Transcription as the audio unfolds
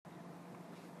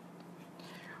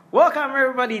Welcome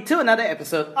everybody to another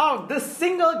episode of the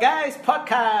Single Guys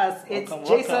Podcast. It's Welcome,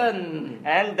 Jason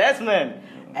and Desman,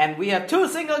 and we are two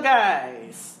single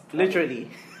guys,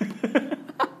 literally.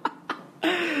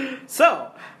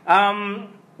 So,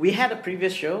 we had a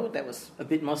previous show that was a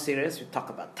bit more serious. We talked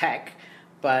about tech,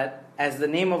 but as the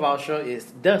name of our show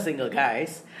is The Single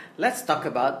Guys, let's talk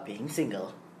about being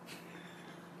single.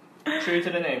 True to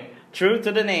the name. True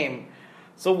to the name.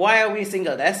 So why are we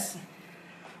single, Des?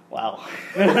 Wow.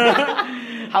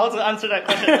 How to answer that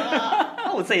question?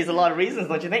 I would say it's a lot of reasons,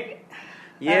 don't you think?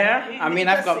 Yeah,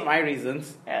 I've got seem, my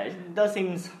reasons. Yeah, it does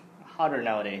seem harder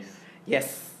nowadays.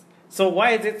 Yes. So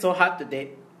why is it so hard to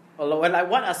date? What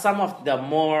are some of the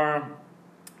more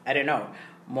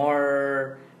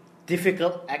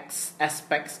difficult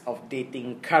aspects of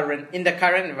dating in the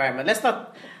current environment? Let's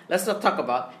not talk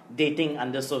about dating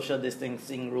under social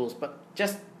distancing rules, but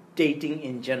just dating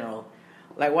in general.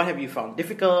 Like, what have you found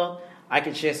difficult? I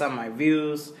can share some of my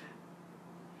views.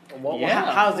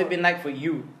 How's it been like for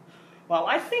you? Well,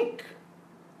 I think,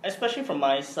 especially from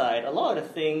my side, a lot of the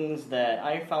things that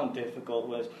I found difficult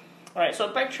was, alright,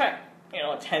 so backtrack,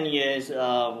 10 years,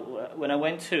 when I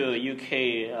went to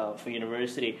UK for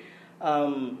university,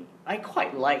 I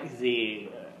quite liked the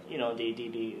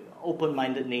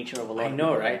open-minded nature of a lot of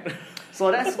people. Right? So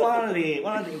that's one of the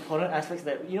important aspects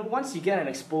that, once you get an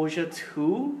exposure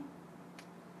to,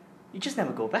 you just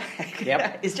never go back.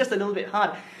 Yep. It's just a little bit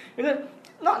hard.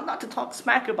 Not to talk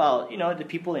smack about the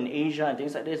people in Asia and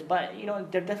things like this, but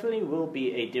there definitely will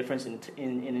be a difference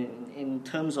in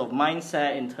terms of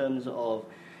mindset, in terms of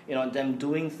them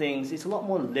doing things. It's a lot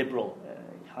more liberal.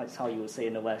 That's how you would say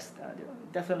in the West.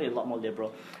 Definitely a lot more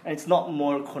liberal, and it's not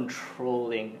more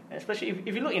controlling. Especially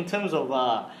if you look in terms of,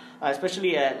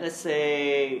 especially at, let's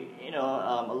say, a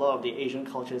lot of the Asian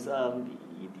cultures.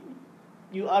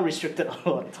 You are restricted a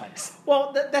lot of times.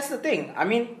 Well, that's the thing. I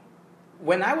mean,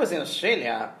 when I was in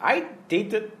Australia, I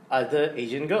dated other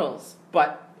Asian girls,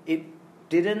 but they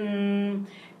didn't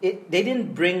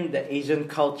bring the Asian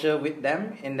culture with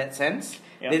them in that sense.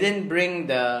 Yeah. They didn't bring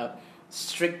the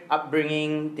strict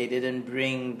upbringing. They didn't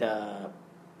bring the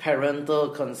parental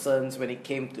concerns when it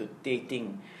came to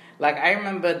dating. Like, I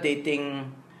remember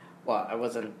dating,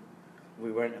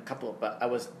 we weren't a couple, but I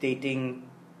was dating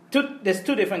there's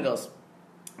two different girls.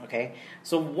 Okay,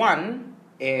 so one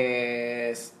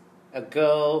is a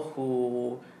girl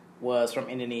who was from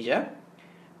Indonesia,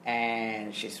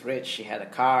 and she's rich. She had a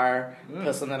car,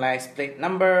 personalized plate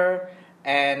number,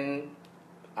 and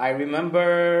I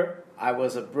remember I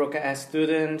was a broke-ass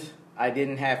student. I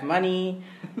didn't have money,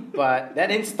 but that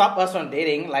didn't stop us from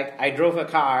dating. Like, I drove a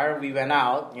car, we went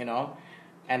out,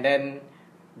 and then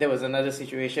there was another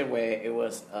situation where it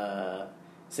was a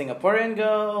Singaporean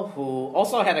girl who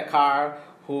also had a car,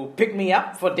 who picked me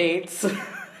up for dates. Dude,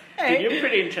 you're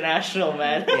pretty international,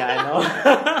 man. Yeah, I know.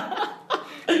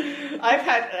 I've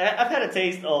had a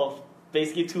taste of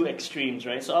basically two extremes,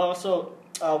 right? So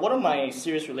one of my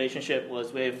serious relationship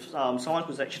was with someone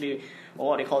who's actually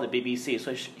what they call the BBC.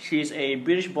 So she's a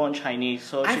British-born Chinese.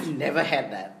 So I've never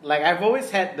had that. Like, I've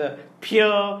always had the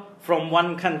pure from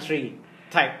one country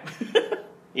type.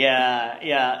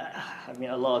 Yeah. I mean,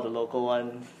 a lot of the local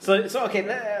ones. So okay.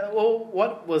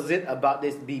 What was it about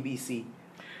this BBC?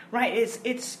 Right.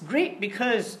 It's great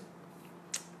because.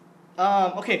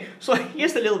 Okay. So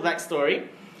here's a little backstory.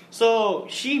 So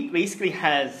she basically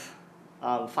has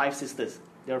 5 sisters.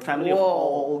 They're a family of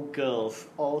all girls,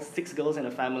 all 6 girls in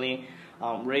a family,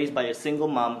 raised by a single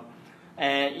mom.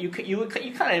 And you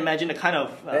kind of imagine the kind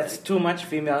of... That's too much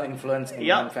female influence in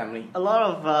one family. A lot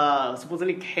of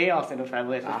supposedly chaos in the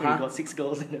family, especially when you've got 6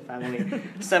 girls in the family,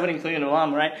 7 including the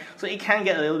mom, right? So it can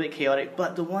get a little bit chaotic.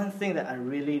 But the one thing that I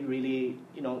really, really,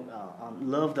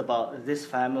 loved about this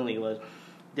family was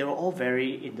they were all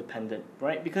very independent,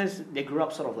 right? Because they grew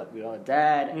up sort of like without a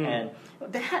dad, and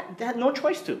they had no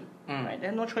choice to, right? They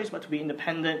had no choice but to be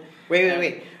independent.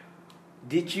 Wait.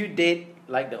 Did you date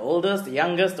like the oldest, the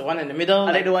youngest, the one in the middle?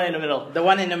 I like the one in the middle. The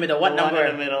one in the middle. What number? The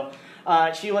one in the middle.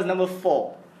 She was number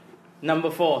 4. Number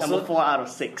 4. Number 4 out of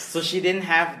 6. So she didn't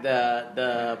have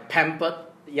the pampered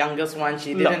youngest one.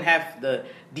 She didn't have the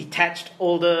detached,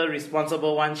 older,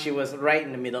 responsible one. She was right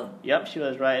in the middle. Yep, she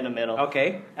was right in the middle.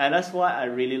 Okay. And that's what I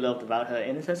really loved about her,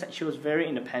 in the sense that she was very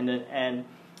independent. And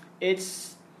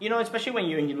it's, especially when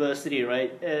you're in university,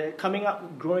 right? Growing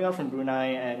up from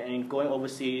Brunei and going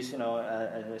overseas,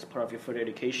 as part of your further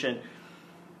education,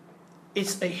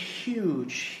 it's a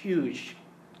huge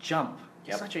jump.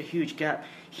 Yep. Such a huge gap.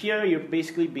 Here, you're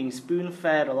basically being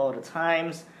spoon-fed a lot of the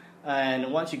times.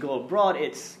 And once you go abroad,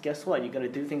 it's, guess what? You got to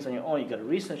do things on your own. You got to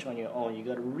research on your own. You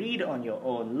got to read on your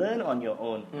own, learn on your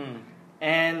own.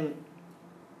 And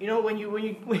when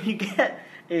you get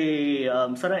a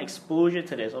sudden exposure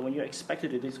to this, or when you're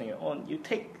expected to do this on your own, you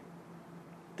take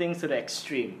things to the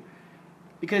extreme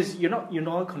because you're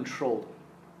not controlled.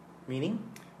 Meaning?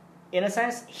 In a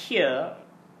sense, here,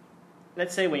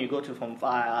 let's say when you go to Form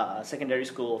 5, secondary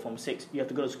school, or Form 6, you have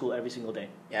to go to school every single day.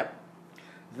 Yep.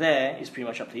 There, it's pretty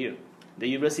much up to you. The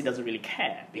university doesn't really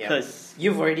care because...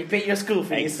 You've already paid your school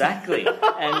fees. Exactly.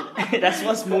 And that's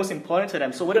what's most important to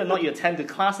them. So whether or not you attend the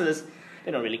classes,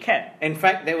 they don't really care. In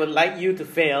fact, they would like you to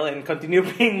fail and continue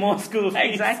paying more school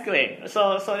fees. Exactly.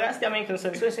 So that's their main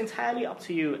concern. So it's entirely up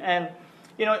to you. And,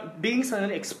 being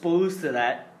suddenly exposed to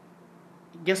that,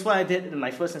 guess what I did in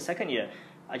my first and second year?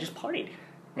 I just partied.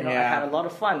 I had a lot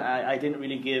of fun. I didn't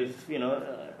really give, you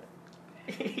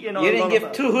didn't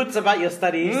give two hoots about your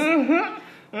studies.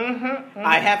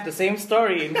 I have the same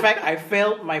story. In fact, I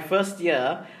failed my first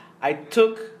year.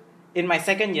 In my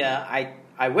second year,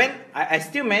 I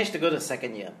still managed to go to the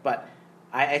second year, but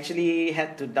I actually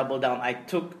had to double down. I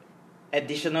took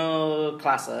additional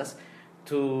classes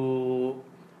to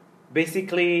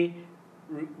basically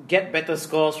get better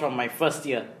scores from my first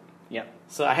year. Yeah.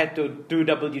 So I had to do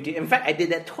double duty. In fact, I did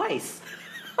that twice.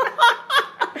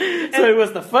 So it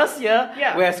was the first year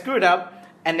where I screwed up,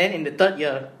 and then in the third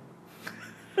year.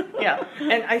 Yeah,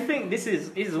 and I think this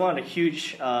is one of the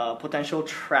huge potential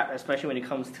trap, especially when it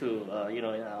comes to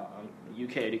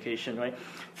UK education, right?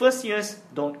 First years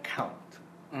don't count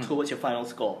towards your final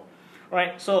score,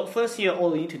 right? So first year,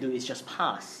 all you need to do is just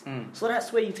pass. So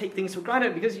that's where you take things for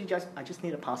granted because I just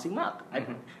need a passing mark.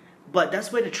 But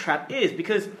that's where the trap is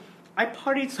because I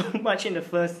partied so much in the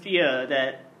first year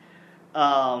that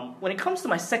when it comes to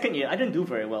my second year, I didn't do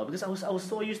very well because I was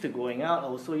so used to going out. I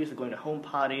was so used to going to home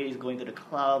parties, going to the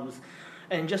clubs,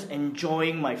 and just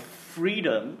enjoying my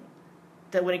freedom.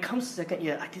 That when it comes to second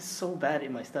year, I did so bad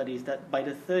in my studies that by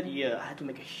the third year, I had to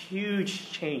make a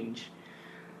huge change.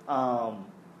 To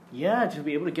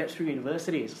be able to get through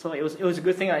university. So it was a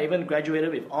good thing I even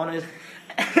graduated with honors.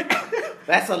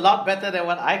 That's a lot better than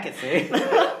what I could say.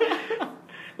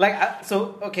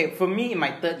 For me, in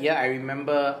my third year, I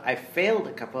remember I failed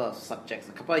a couple of subjects,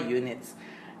 a couple of units.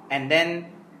 And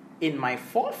then in my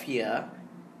fourth year,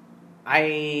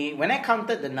 when I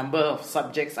counted the number of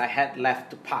subjects I had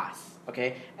left to pass,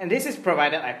 okay, and this is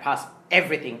provided I pass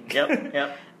everything.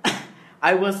 Yep.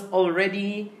 I was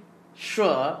already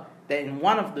sure that in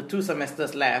one of the 2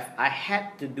 semesters left, I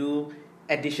had to do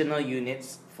additional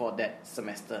units for that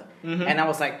semester. And I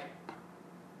was like,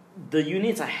 the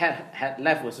units I had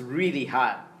left was really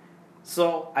hard.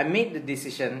 So I made the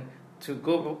decision to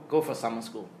go for summer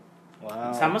school.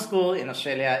 Wow. Summer school in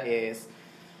Australia is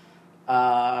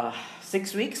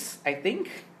 6 weeks, I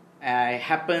think.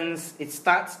 It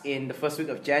starts in the first week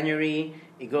of January.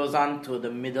 It goes on to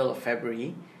the middle of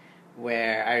February,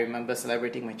 where I remember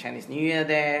celebrating my Chinese New Year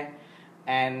there.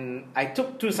 And I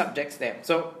took 2 subjects there.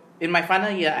 So in my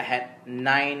final year, I had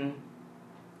 9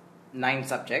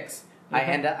 subjects. I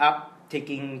ended up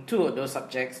taking 2 of those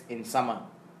subjects in summer,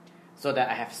 so that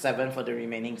I have 7 for the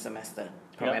remaining semester,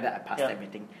 provided I passed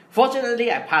everything. Fortunately,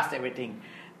 I passed everything.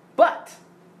 But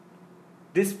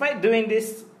despite doing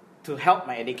this to help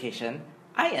my education,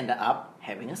 I ended up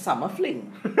having a summer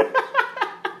fling.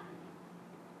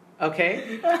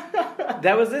 Okay?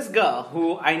 There was this girl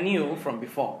who I knew from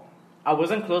before. I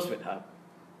wasn't close with her.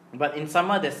 But in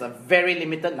summer, there's a very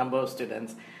limited number of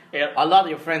students. Yep. A lot of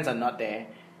your friends are not there.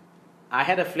 I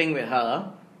had a fling with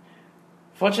her.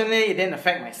 Fortunately, it didn't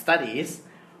affect my studies.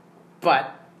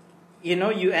 But,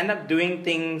 you end up doing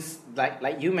things,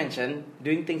 like you mentioned,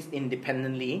 doing things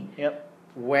independently. Yep.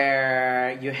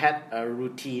 Where you had a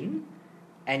routine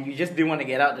and you just didn't want to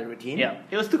get out of the routine. Yeah,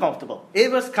 it was too comfortable.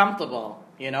 It was comfortable,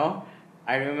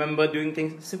 I remember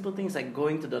doing simple things like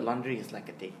going to the laundry is like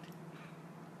a date.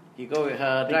 You go with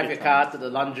her, drive your car to the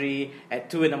laundry at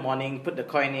 2 a.m, put the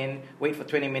coin in, wait for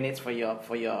 20 minutes for your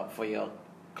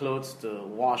clothes to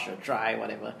wash or dry,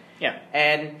 whatever. Yeah.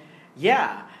 And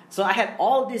so I had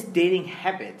all these dating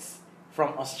habits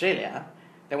from Australia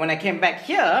that when I came back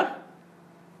here,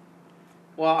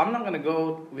 well, I'm not going to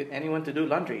go with anyone to do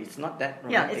laundry. It's not that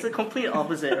romantic. Yeah, it's a complete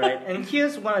opposite, right? And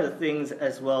here's one of the things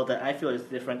as well that I feel is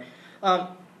different.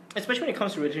 Especially when it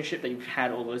comes to relationship that you've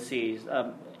had overseas.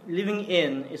 Living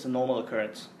in is a normal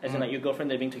occurrence. As in, like, your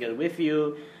girlfriend living together with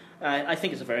you. I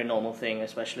think it's a very normal thing,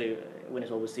 especially when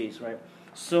it's overseas, right?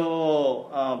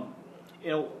 So,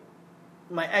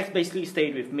 my ex basically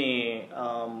stayed with me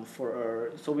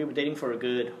so we were dating for a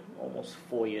good almost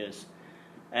 4 years.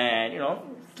 And,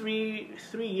 3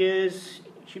 years,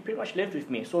 she pretty much lived with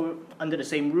me. So under the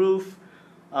same roof.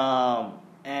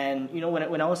 And,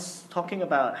 when I was talking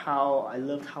about how I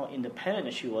loved how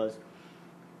independent she was,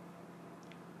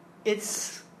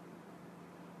 it's,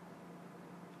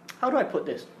 how do I put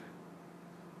this?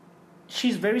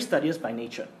 She's very studious by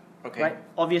nature, Okay. right?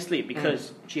 Obviously,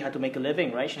 because she had to make a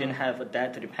living, right? She didn't have a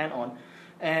dad to depend on.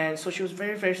 And so she was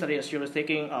very, very studious. She was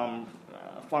taking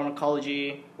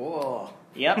pharmacology. Whoa.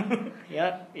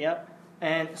 Yep.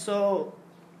 And so,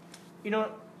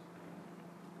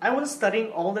 I wasn't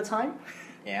studying all the time,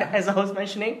 as I was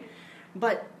mentioning,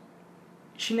 but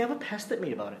she never pestered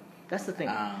me about it. That's the thing.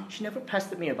 She never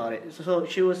pestered me about it. So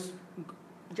she was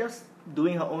just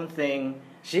doing her own thing.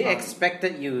 She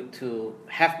expected you to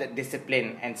have that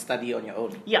discipline and study on your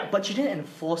own. Yeah, but she didn't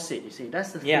enforce it, you see.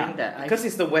 That's the thing that because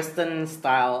it's the Western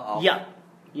style of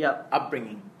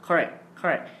upbringing. Correct.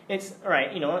 It's,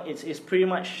 right, it's pretty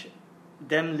much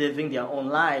them living their own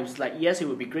lives. Like, yes, it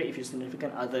would be great if your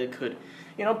significant other could,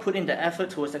 put in the effort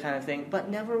towards that kind of thing. But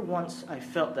never once I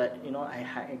felt that,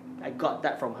 I got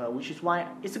that from her, which is why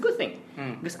it's a good thing.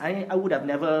 Because I would have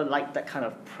never liked that kind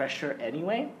of pressure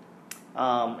anyway.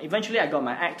 Eventually I got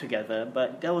my act together,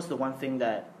 but that was the one thing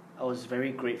that I was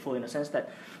very grateful in the sense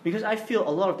that, because I feel a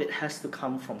lot of it has to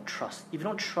come from trust. If you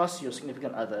don't trust your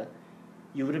significant other,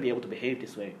 you wouldn't be able to behave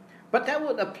this way. But that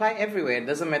would apply everywhere. It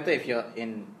doesn't matter if you're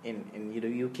in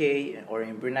the UK or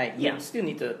in Brunei. You still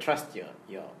need to trust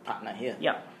your partner here.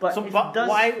 Yeah, but so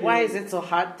why is it so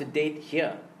hard to date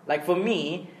here? Like for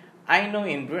me, I know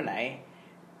in Brunei,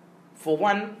 for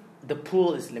one, the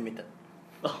pool is limited.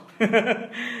 Oh.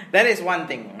 That is one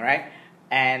thing, right?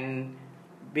 And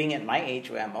being at my age,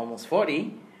 where I'm almost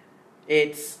 40,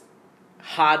 it's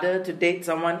harder to date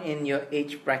someone in your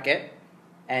age bracket,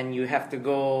 and you have to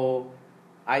go.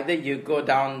 Either you go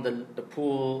down the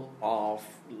pool of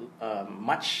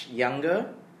much younger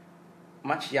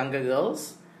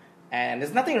girls, and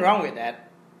there's nothing wrong with that,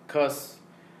 because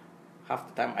half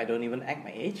the time I don't even act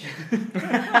my age.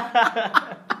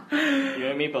 You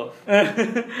and me both.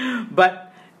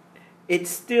 But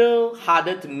it's still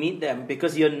harder to meet them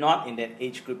because you're not in that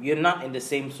age group. You're not in the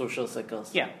same social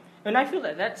circles. Yeah, and I feel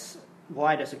that that's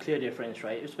why there's a clear difference,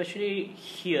 right? Especially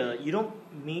here, you don't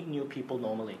meet new people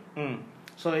normally.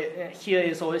 So here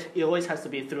it always has to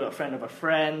be through a friend of a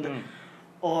friend,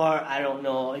 or I don't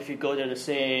know, if you go to the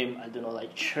same,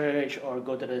 like church, or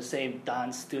go to the same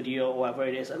dance studio or whatever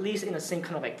it is, at least in the same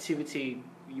kind of activity,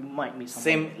 you might meet someone.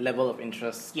 Same level of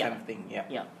interest kind of thing,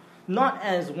 Yeah. Not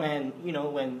as when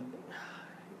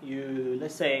you,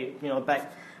 let's say,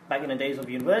 back in the days of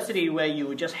university where you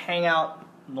would just hang out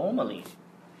normally,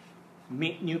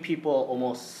 meet new people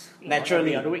almost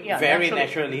naturally, every other week.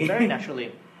 Very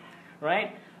naturally.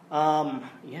 Right?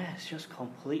 It's just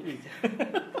completely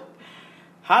different.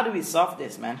 How do we solve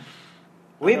this, man?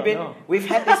 We've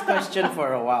had this question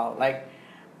for a while. Like,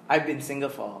 I've been single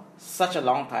for such a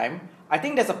long time. I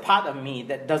think there's a part of me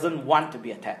that doesn't want to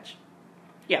be attached.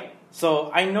 Yeah.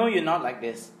 So I know you're not like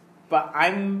this, but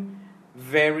I'm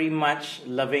very much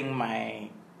loving my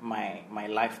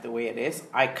life the way it is.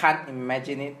 I can't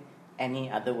imagine it any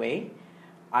other way.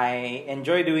 I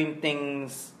enjoy doing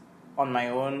things on my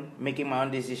own, making my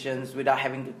own decisions without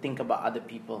having to think about other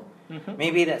people.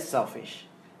 Maybe that's selfish,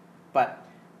 but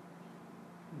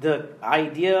the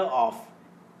idea of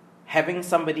having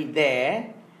somebody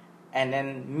there and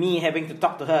then me having to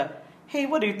talk to her, hey,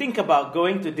 what do you think about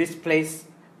going to this place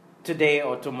today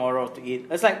or tomorrow to eat?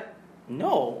 It's like,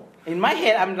 no. In my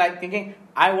head, I'm like thinking,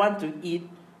 I want to eat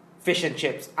fish and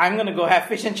chips. I'm going to go have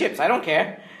fish and chips. I don't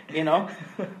care,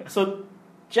 So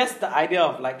just the idea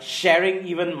of like sharing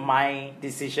even my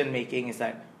decision making is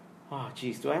like, oh,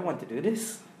 geez, do I want to do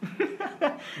this?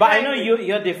 But I know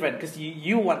you're different because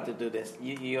you want to do this.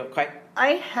 You're quite.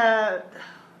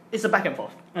 It's a back and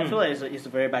forth. I feel like it's a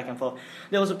very back and forth.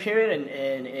 There was a period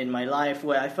in my life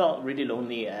where I felt really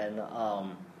lonely and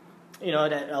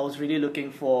that I was really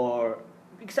looking for,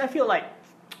 because I feel like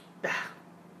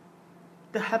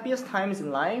the happiest times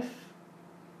in life,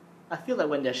 I feel like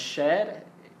when they're shared,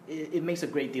 it makes a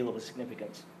great deal of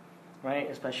significance, right?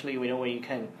 Especially when you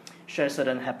can share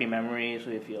certain happy memories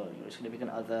with your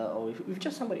significant other, or with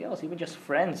just somebody else, even just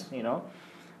friends.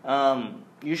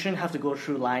 You shouldn't have to go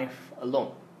through life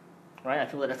alone, right? I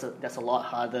feel like that's a lot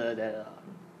harder.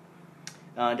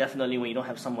 Definitely when you don't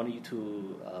have somebody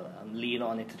to lean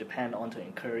on and to depend on, to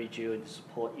encourage you and to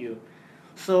support you.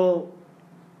 So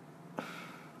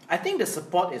I think the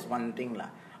support is one thing lah.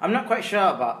 I'm not quite sure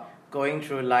about going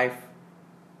through life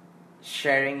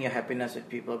sharing your happiness with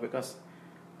people, because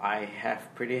I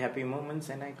have pretty happy moments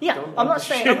and I don't. I'm not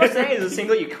saying as a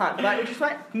single you can't, but which is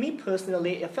why me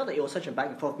personally, I felt that it was such a back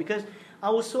and forth because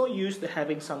I was so used to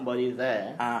having somebody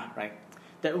there. Right.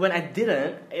 That when I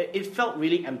didn't, it felt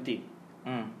really empty.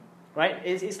 right?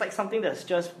 It's like something that's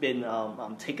just been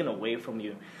taken away from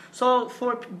you. So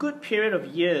for a good period of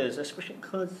years, especially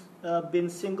because I've been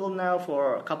single now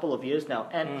for a couple of years now,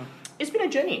 and it's been a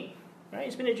journey, right?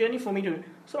 It's been a journey for me to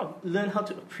sort of learn how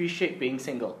to appreciate being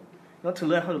single. To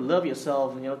learn how to love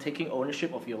yourself, taking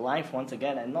ownership of your life once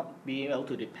again, and not being able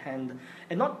to depend,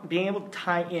 and not being able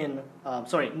to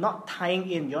not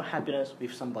tying in your happiness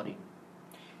with somebody.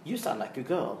 You sound like a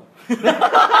girl.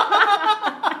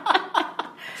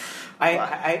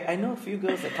 I know a few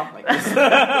girls that talk like this.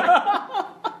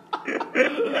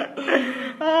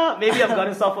 Maybe I've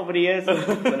gotten soft over the years.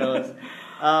 Who knows?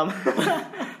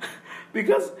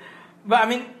 But I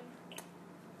mean,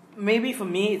 maybe for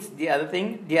me it's the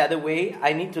other way.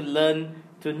 I need to learn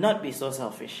to not be so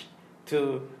selfish,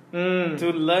 to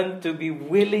learn to be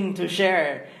willing to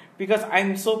share, because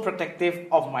I'm so protective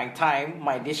of my time,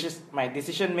 my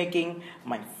decision making,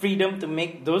 my freedom to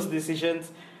make those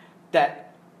decisions,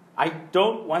 that I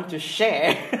don't want to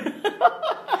share.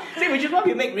 See, which is why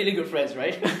we make really good friends,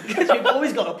 right? Because we've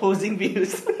always got opposing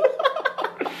views.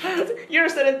 You're a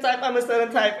certain type, I'm a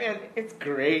certain type, and it's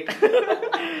great.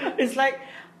 It's like,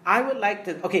 I would like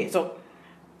to... Okay, so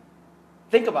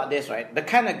think about this, right? The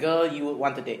kind of girl you would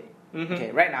want to date. Mm-hmm.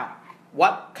 Okay, right now,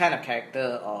 what kind of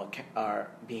character or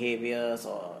behaviors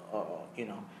or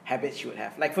habits you would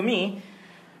have? Like for me,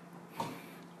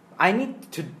 I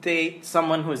need to date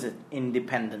someone who is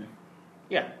independent.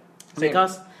 Yeah. Same.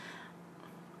 Because,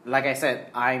 like I said,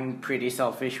 I'm pretty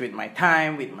selfish with my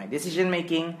time, with my decision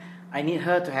making. I need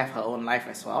her to have her own life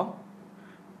as well.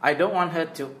 I don't want her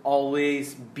to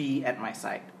always be at my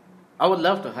side. I would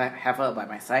love to have her by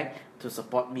my side to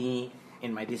support me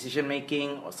in my decision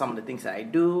making or some of the things that I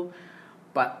do.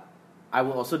 But I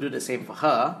will also do the same for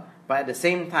her. But at the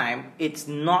same time, it's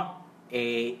not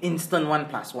a instant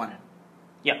 1+1.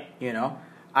 Yeah.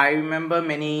 I remember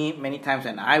many, many times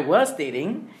when I was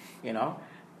dating,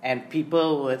 and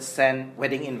people would send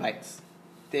wedding invites.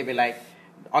 They'd be like,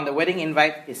 on the wedding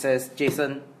invite, it says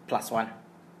Jason +1.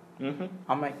 Mm-hmm.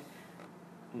 I'm like,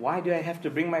 why do I have to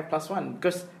bring my +1?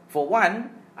 Because for one,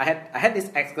 I had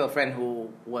this ex-girlfriend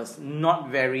who was not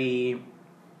very,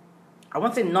 I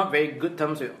won't say not very good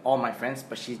terms with all my friends,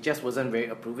 but she just wasn't very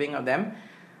approving of them.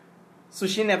 So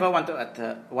she never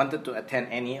wanted to attend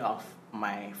any of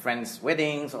my friends'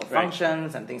 weddings or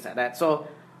functions and things like that. So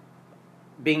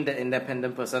being the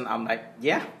independent person, I'm like,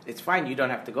 yeah, it's fine. You don't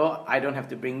have to go. I don't have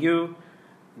to bring you.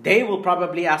 They will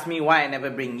probably ask me why I never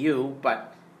bring you,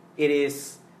 but it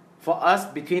is for us,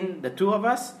 between the two of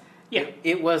us. Yeah.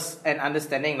 It was an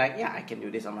understanding like, yeah, I can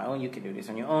do this on my own. You can do this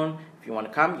on your own. If you want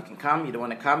to come, you can come. You don't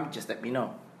want to come, just let me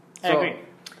know. I agree.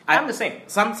 I'm the same.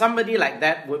 Somebody like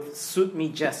that would suit me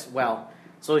just well.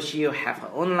 So she'll have her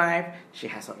own life. She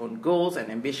has her own goals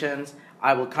and ambitions.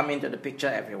 I will come into the picture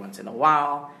every once in a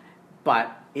while.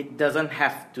 But it doesn't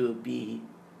have to be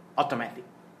automatic.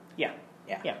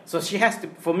 Yeah. So she has to,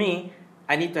 for me,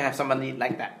 I need to have somebody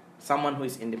like that. Someone who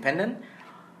is independent.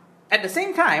 At the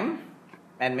same time,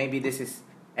 and maybe this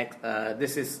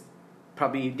is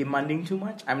probably demanding too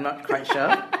much. I'm not quite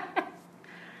sure.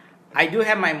 I do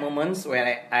have my moments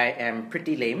where I am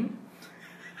pretty lame.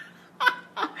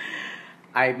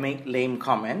 I make lame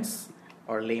comments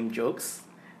or lame jokes.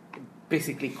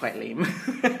 Basically quite lame.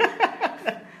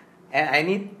 And I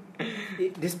need,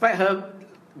 despite her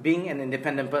being an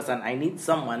independent person, I need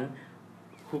someone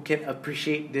who can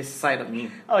appreciate this side of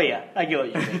me. Oh yeah, I get what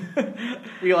you mean.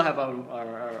 We all have our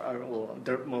little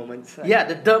dirt moments. Yeah,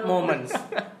 the dirt moments.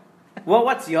 Well,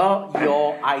 what's your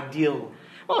ideal?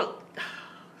 Well,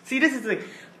 see, this is the thing.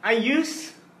 I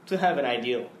used to have an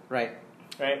ideal. Right.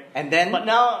 And then, but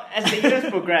now, as the years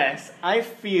progress, I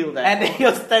feel that... And then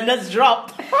your standards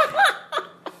dropped.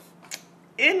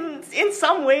 In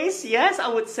some ways, yes, I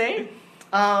would say.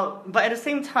 But at the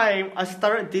same time, I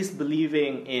started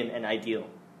disbelieving in an ideal.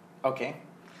 Okay.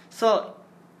 So,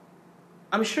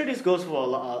 I'm sure this goes for a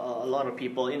lot of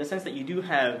people, in the sense that you do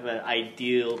have an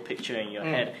ideal picture in your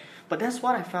head. But that's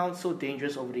what I found so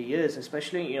dangerous over the years,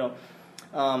 especially,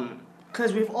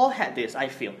 because we've all had this, I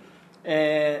feel.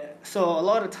 So a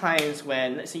lot of times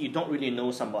when, let's say, you don't really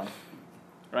know someone,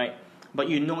 right? But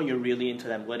you're really into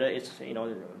them, whether it's,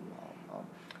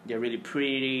 they're really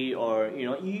pretty, or,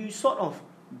 you sort of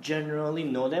generally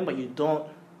know them, but you don't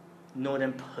know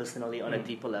them personally on a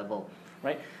deeper level,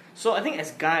 right? So I think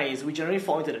as guys, we generally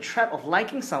fall into the trap of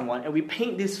liking someone, and we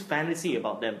paint this fantasy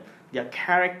about them, their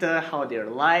character, how they're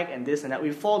like, and this and that.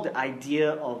 We fall the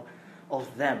idea of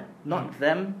them, not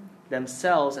them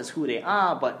themselves as who they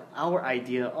are, but our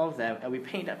idea of them, and we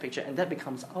paint that picture, and that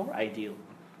becomes our ideal.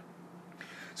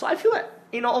 So I feel like,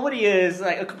 over the years,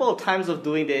 like a couple of times of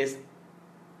doing this,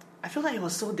 I feel like it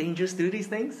was so dangerous to do these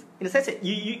things. In the sense that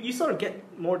you sort of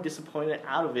get more disappointed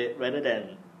out of it rather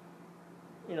than,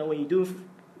 when you do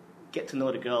get to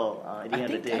know the girl at the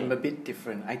end of the day. I'm a bit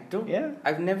different. Yeah.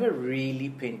 I've never really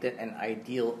painted an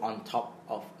ideal on top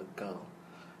of a girl.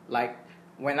 Like,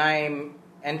 when I'm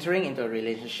entering into a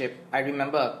relationship, I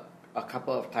remember a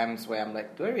couple of times where I'm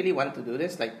like, do I really want to do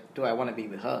this? Like, do I want to be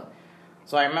with her?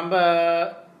 So I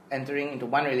remember entering into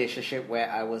one relationship where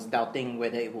I was doubting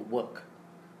whether it would work.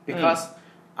 Because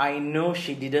I know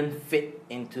she didn't fit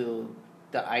into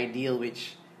the ideal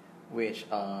which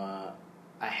I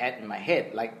had in my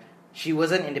head. Like, she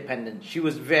wasn't independent. She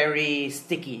was very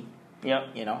sticky. Yeah.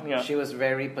 Yeah. She was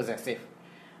very possessive.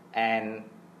 And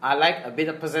I like a bit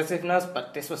of possessiveness,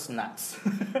 but this was nuts.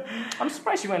 I'm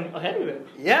surprised you went ahead with it.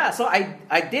 Yeah, so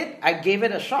I gave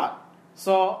it a shot.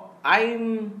 So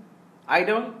I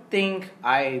don't think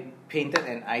I painted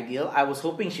an ideal. I was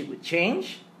hoping she would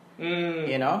change.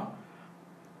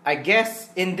 I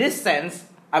guess in this sense,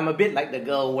 I'm a bit like the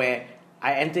girl where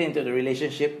I entered into the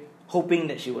relationship hoping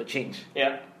that she would change.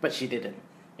 Yeah. But she didn't.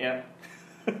 Yeah.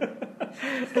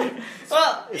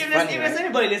 Well, if there's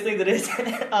anybody listening to this,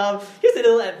 here's a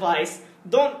little advice.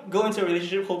 Don't go into a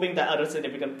relationship hoping that other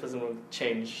significant person will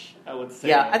change, I would say.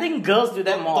 Yeah, I think girls do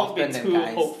that more often than guys. Don't be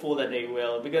too hopeful that they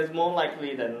will, because more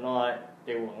likely than not,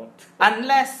 they won't.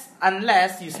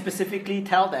 Unless you specifically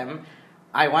tell them,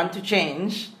 I want to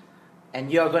change,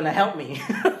 and you're going to help me.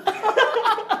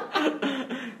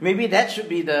 Maybe that should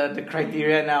be the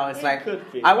criteria now. It's like,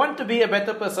 I want to be a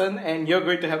better person, and you're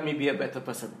going to help me be a better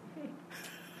person.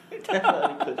 It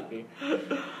definitely could be.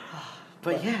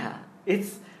 But yeah,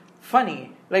 it's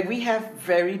funny. Like, we have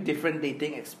very different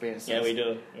dating experiences. Yeah, we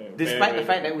do. Yeah, Despite the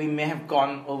fact that we may have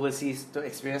gone overseas to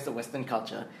experience the Western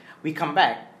culture, we come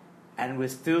back, and we're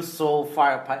still so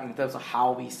far apart in terms of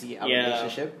how we see our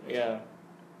relationship. Yeah.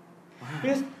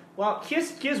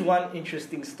 Here's one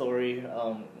interesting story.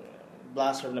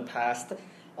 Blast from the past.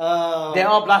 They're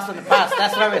all blast from the past.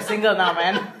 That's why we're single now,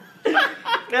 man.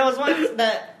 There was one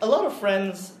that a lot of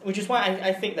friends, which is why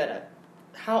I think that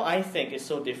how I think is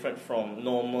so different from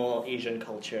normal Asian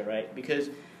culture, right? Because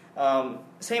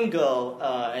same girl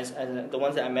as the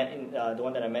ones that I met in the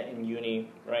one that I met in uni,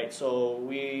 right? So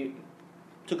we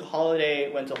took a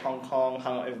holiday, went to Hong Kong,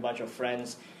 hung out with a bunch of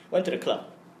friends, went to the club,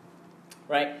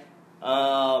 right?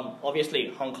 Obviously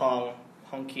Hong Kong,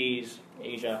 honkies,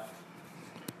 Asia.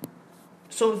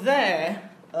 So there,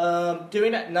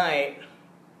 during that night,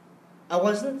 I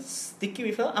wasn't sticky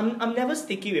with her. I'm never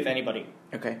sticky with anybody.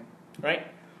 Okay. Right?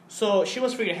 So she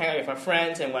was free to hang out with her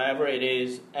friends and whatever it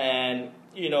is. And,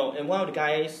 and one of the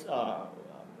guys,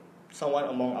 someone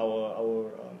among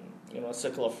our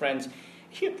circle of friends,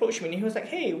 he approached me and he was like,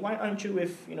 hey, why aren't you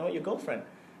with, your girlfriend?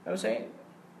 I was saying,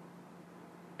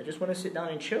 I just want to sit down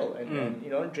and chill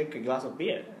and drink a glass of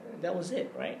beer. And that was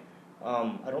it, right?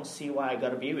 I don't see why I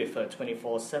gotta be with her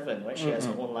 24/7, right? She has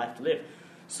her own life to live.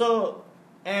 So,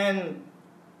 and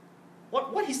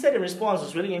what he said in response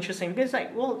was really interesting because,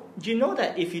 like, well, do you know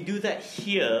that if you do that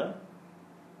here,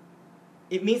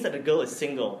 it means that the girl is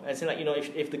single? And so, like,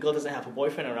 if the girl doesn't have a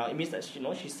boyfriend around, it means that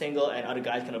she's single and other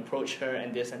guys can approach her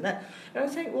and this and that. And I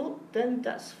was like, well, then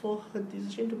that's for her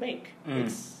decision to make.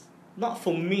 It's not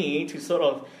for me to sort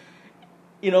of,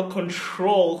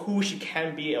 control who she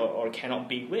can be or cannot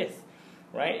be with.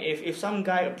 Right? If some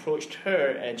guy approached her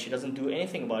and she doesn't do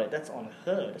anything about it, that's on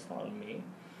her. That's not on me.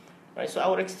 Right? So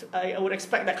I would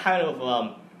expect that kind of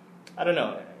I don't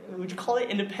know. Would you call it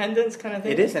independence kind of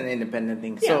thing? It is an independent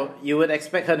thing. Yeah. So you would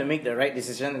expect her to make the right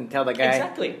decision and tell the guy.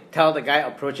 Exactly. Tell the guy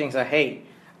approaching her, hey,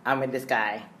 I'm with this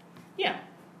guy. Yeah.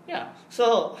 Yeah.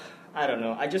 So I don't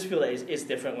know. I just feel like it's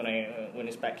different when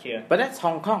it's back here. But that's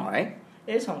Hong Kong, right?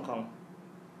 It is Hong Kong.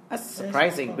 That's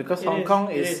surprising because Hong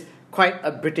Kong is quite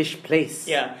a British place.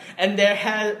 Yeah, and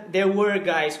there were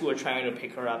guys who were trying to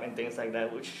pick her up and things like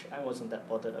that, which I wasn't that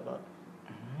bothered about.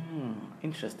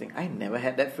 Interesting. I never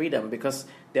had that freedom because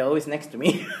they're always next to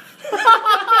me.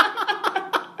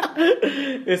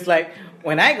 It's like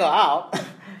when I go out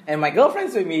and my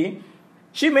girlfriend's with me,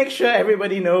 she makes sure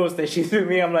everybody knows that she's with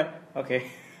me. I'm like,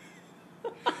 okay.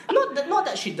 Not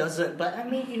that she doesn't, but I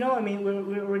mean,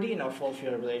 we're already in our 4th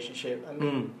year relationship. I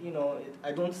mean,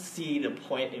 I don't see the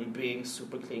point in being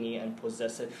super clingy and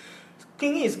possessive.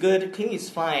 Clingy is good. Clingy is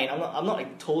fine. I'm not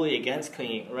like totally against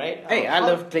clingy, right? Hey, I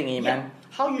love clingy, man.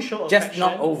 How you show affection. Just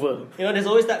not over. There's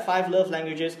always that 5 love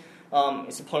languages.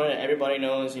 It's important that everybody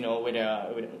knows,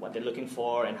 what they're looking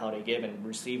for and how they give and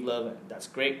receive love, and that's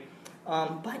great.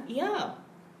 But yeah,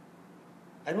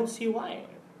 I don't see why.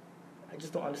 I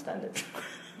just don't understand it.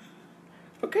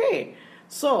 Okay,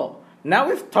 so now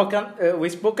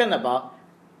we've spoken about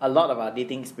a lot of our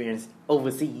dating experience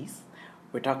overseas.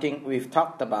 We've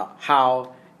talked about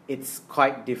how it's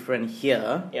quite different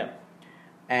here. Yeah.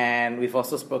 And we've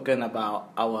also spoken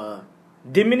about our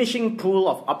diminishing pool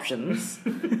of options.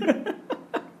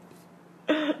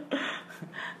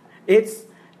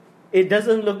 It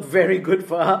doesn't look very good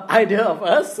for either of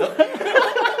us.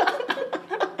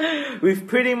 We've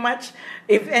pretty much,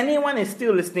 if anyone is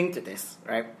still listening to this,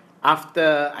 right,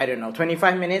 after,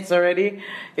 25 minutes already,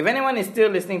 if anyone is still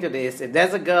listening to this, if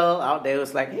there's a girl out there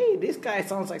who's like, hey, this guy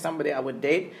sounds like somebody I would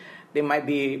date, they might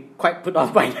be quite put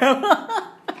off by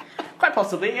now. Quite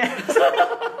possibly, yes.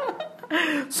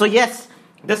 So yes,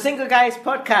 the Single Guys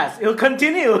podcast, it will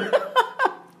continue.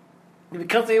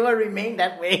 Because it will remain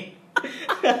that way.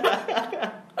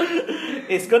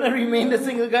 It's gonna remain the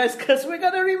Single Guys because we're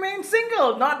gonna remain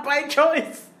single, not by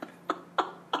choice.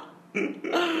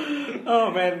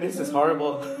 Oh man, this is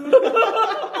horrible.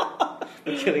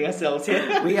 We're killing ourselves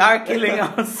here. We are killing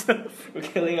ourselves. We're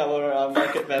killing our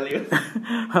market value.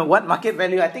 What market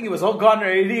value? I think it was all gone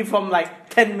already from like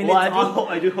 10 minutes on.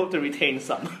 I do hope to retain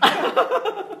some.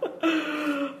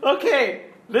 Okay,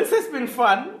 this has been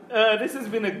fun. This has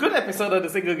been a good episode of the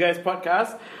Single Guys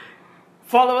podcast.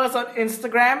 Follow us on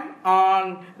Instagram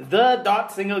on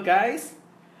the.singleguys,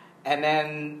 and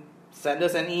then send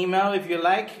us an email if you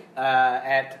like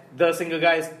at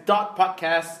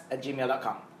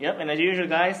thesingleguys.podcast@gmail.com. Yep, and as usual,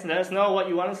 guys, let us know what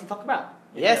you want us to talk about.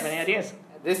 If Yes. you have any ideas.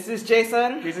 This is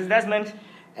Jason. This is Desmond.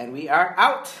 And we are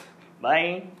out.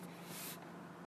 Bye.